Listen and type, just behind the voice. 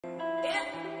I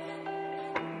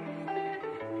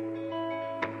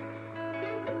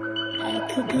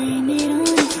could blame it on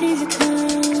the physical.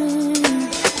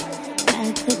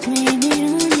 I could blame it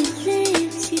on the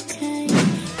lips you touch.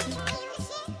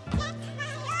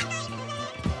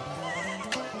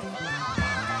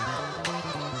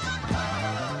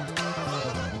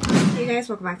 Hey guys,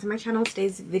 welcome back to my channel.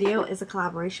 Today's video is a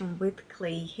collaboration with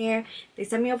KLAIYI hair. They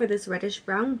sent me over this reddish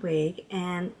brown wig,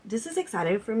 and this is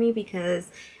exciting for me because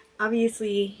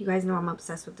obviously you guys know I'm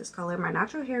obsessed with this color. My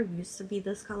natural hair used to be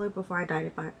this color before I dyed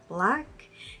it black,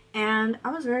 and I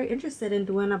was very interested in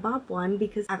doing a bob one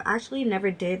because I've actually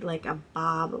never did like a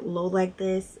bob low like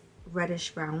this reddish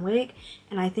brown wig,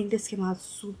 and I think this came out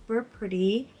super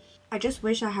pretty. I just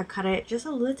wish I had cut it just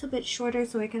a little bit shorter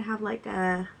so it could have like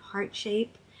a heart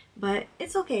shape, but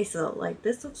it's okay still. Like,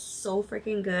 this looks so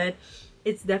freaking good.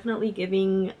 It's definitely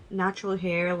giving natural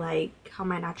hair, like how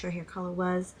my natural hair color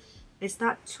was. It's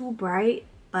not too bright,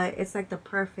 but it's like the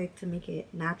perfect to make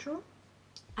it natural.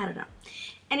 I don't know.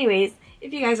 Anyways,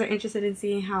 if you guys are interested in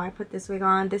seeing how I put this wig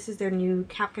on, this is their new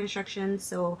cap construction,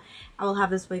 so I will have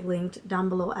this wig linked down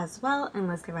below as well, and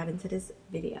let's get right into this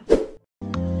video.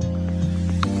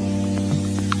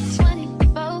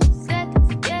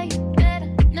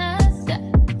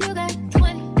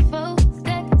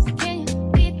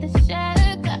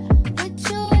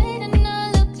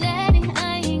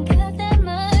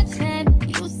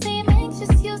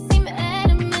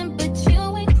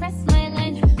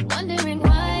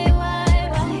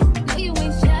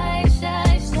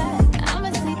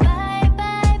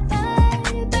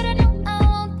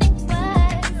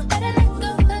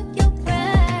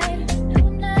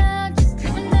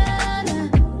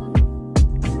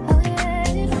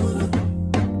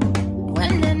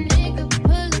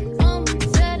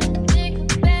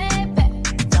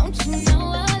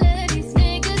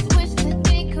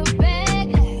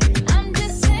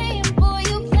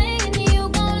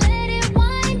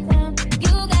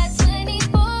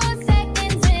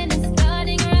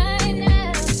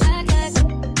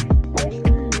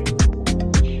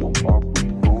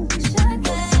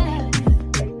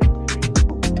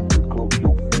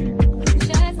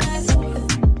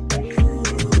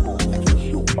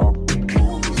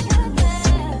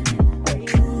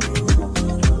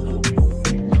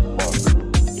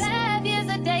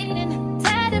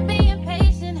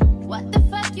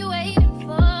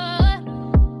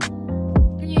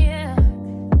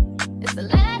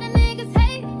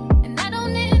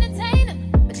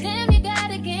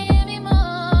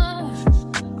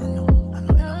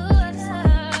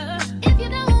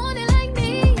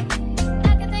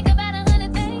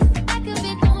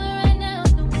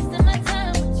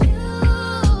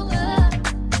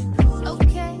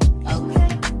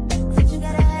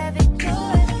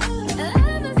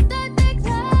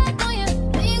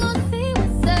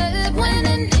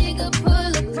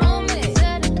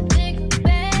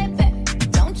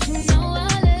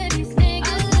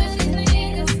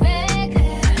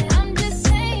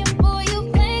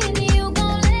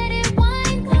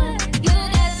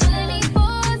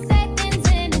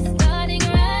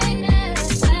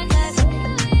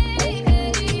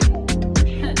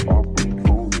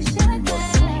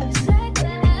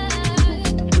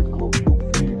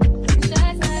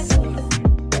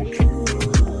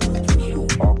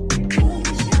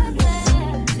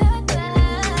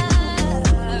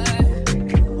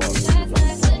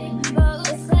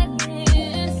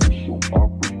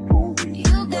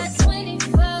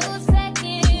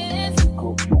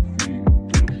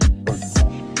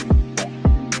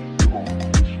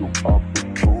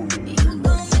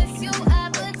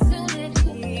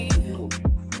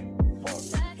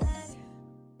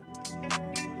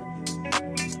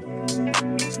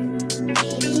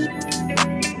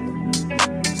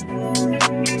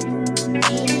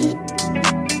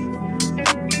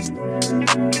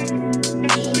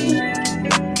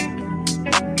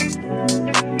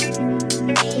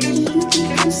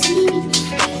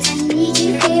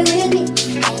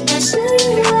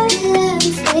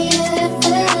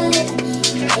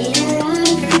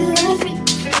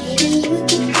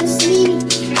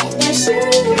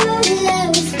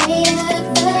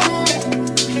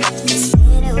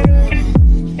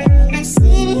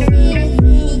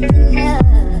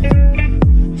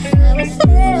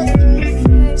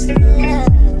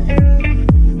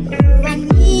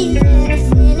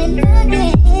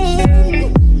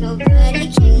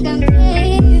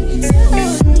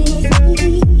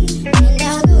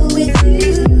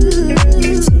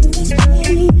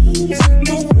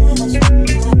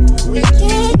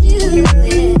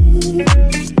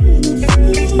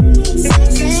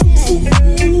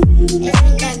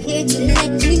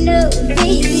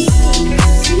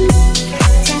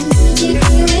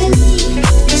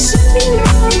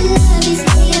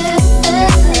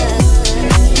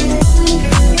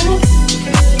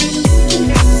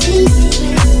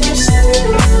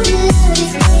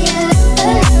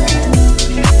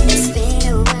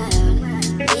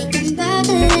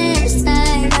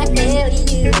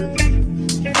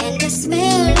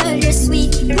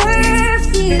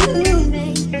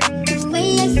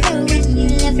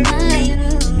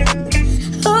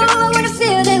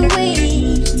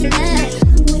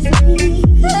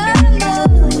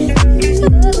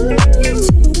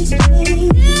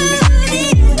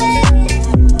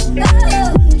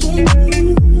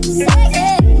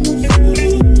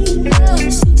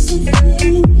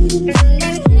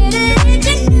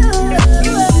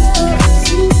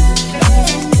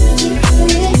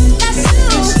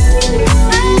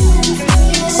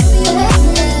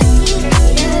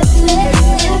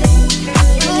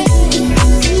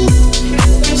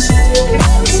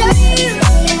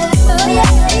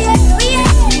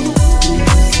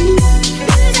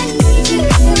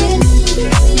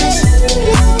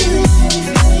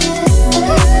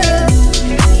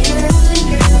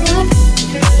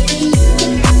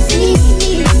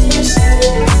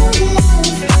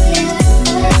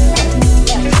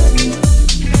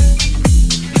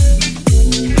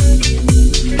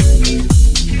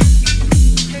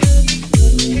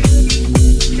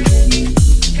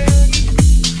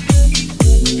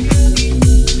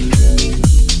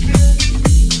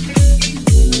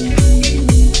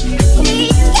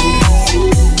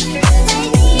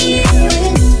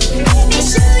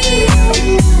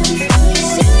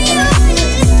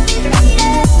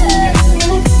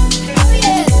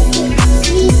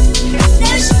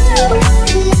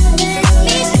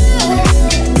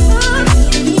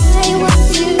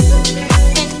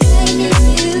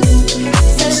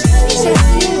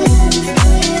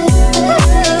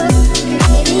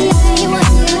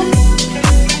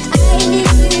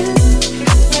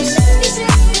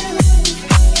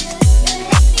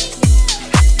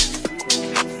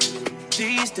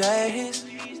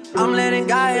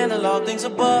 all things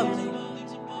above me.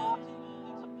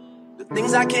 The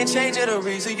things I can't change are the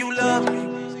reason you love me.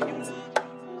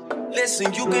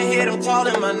 Listen, you can hear them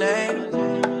calling my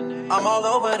name. I'm all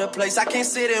over the place, I can't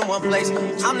sit in one place.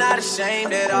 I'm not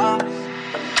ashamed at all.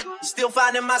 Still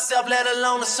finding myself, let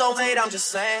alone a soulmate, I'm just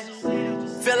saying.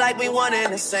 Feel like we one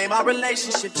and the same, our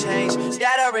relationship changed.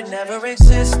 That or it never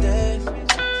existed.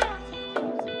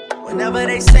 Whenever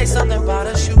they say something about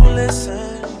us, you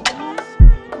listen.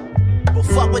 But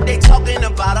fuck what they talking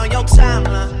about on your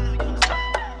timeline.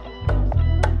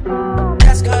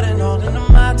 That's cutting all into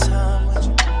my time with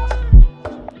you.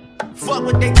 Fuck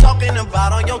what they talking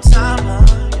about on your timeline.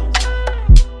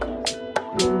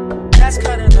 That's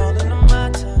cutting all into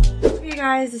my time. Hey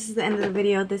guys, this is the end of the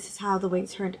video. This is how the wig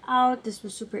turned out. This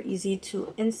was super easy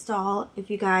to install. If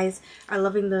you guys are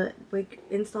loving the wig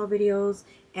install videos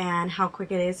and how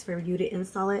quick it is for you to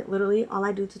install it, literally all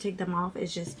I do to take them off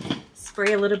is just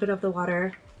spray a little bit of the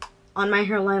water on my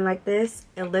hairline like this.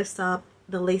 It lifts up,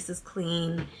 the lace is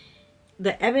clean.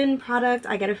 The Evan product,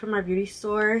 I get it from my beauty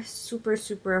store. Super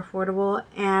affordable,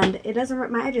 and it doesn't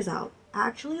rip my edges out. I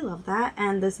actually love that.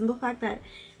 And the simple fact that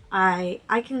I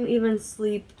can even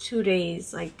sleep 2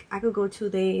 days. Like, I could go 2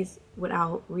 days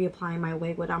without reapplying my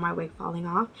wig, without my wig falling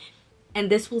off, and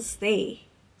this will stay.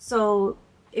 So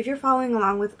if you're following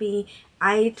along with me,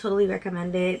 I totally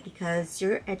recommend it because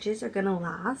your edges are gonna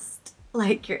last.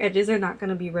 Like, your edges are not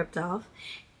gonna be ripped off,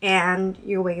 and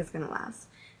your wig is gonna last.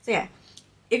 So yeah,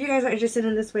 if you guys are interested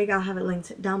in this wig, I'll have it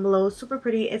linked down below. Super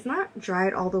pretty. It's not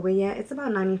dried all the way yet. It's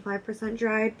about 95%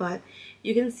 dried, but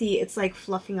you can see it's like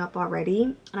fluffing up already.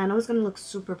 And I know it's going to look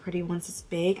super pretty once it's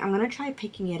big. I'm going to try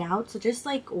picking it out. So just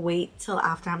like wait till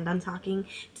after I'm done talking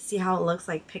to see how it looks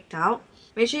like picked out.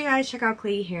 Make sure you guys check out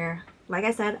KLAIYI hair. Like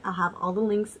I said, I'll have all the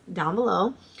links down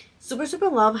below. Super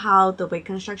love how the wig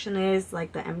construction is,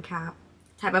 like the M cap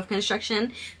type of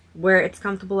construction, where it's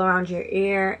comfortable around your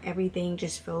ear. Everything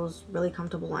just feels really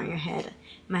comfortable on your head.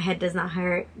 My head does not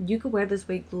hurt. You could wear this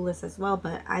wig glueless as well,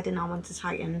 but I did not want to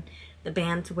tighten the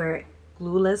band to wear it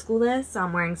glueless, so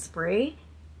I'm wearing spray,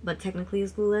 but technically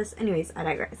it's glueless. Anyways, I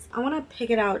digress. I want to pick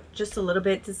it out just a little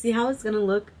bit to see how it's gonna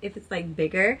look if it's like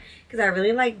bigger, because I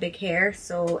really like big hair.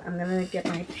 So I'm gonna get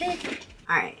my pick.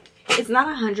 All right, it's not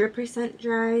 100%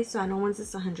 dry, so I know once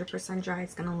it's 100% dry,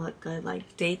 it's gonna look good,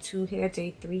 like day 2 hair,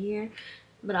 day 3 hair.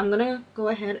 But I'm gonna go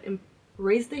ahead and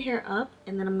raise the hair up,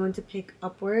 and then I'm going to pick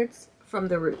upwards from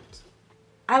the root.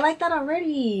 I like that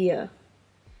already.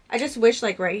 I just wish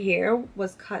like right here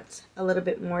was cut a little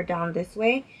bit more down this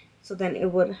way, so then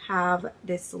it would have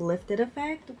this lifted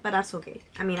effect, but that's okay.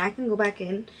 I mean, I can go back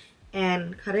in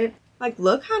and cut it. Like,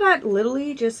 look how that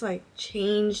literally just like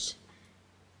changed.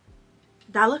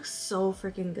 That looks so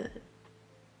freaking good.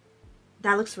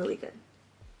 That looks really good.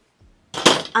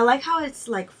 I like how it's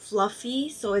like fluffy,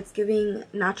 so it's giving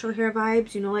natural hair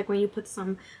vibes. You know, like when you put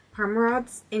some perm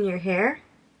rods in your hair.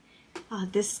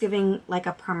 This is giving like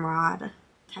a perm rod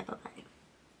type of vibe.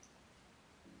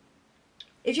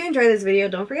 If you enjoyed this video,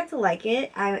 don't forget to like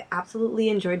it. I absolutely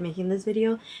enjoyed making this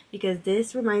video because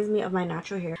this reminds me of my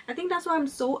natural hair. I think that's why I'm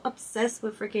so obsessed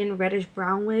with freaking reddish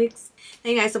brown wigs.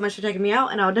 Thank you guys so much for checking me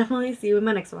out, and I'll definitely see you in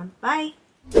my next one. Bye!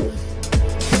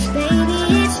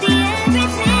 Baby.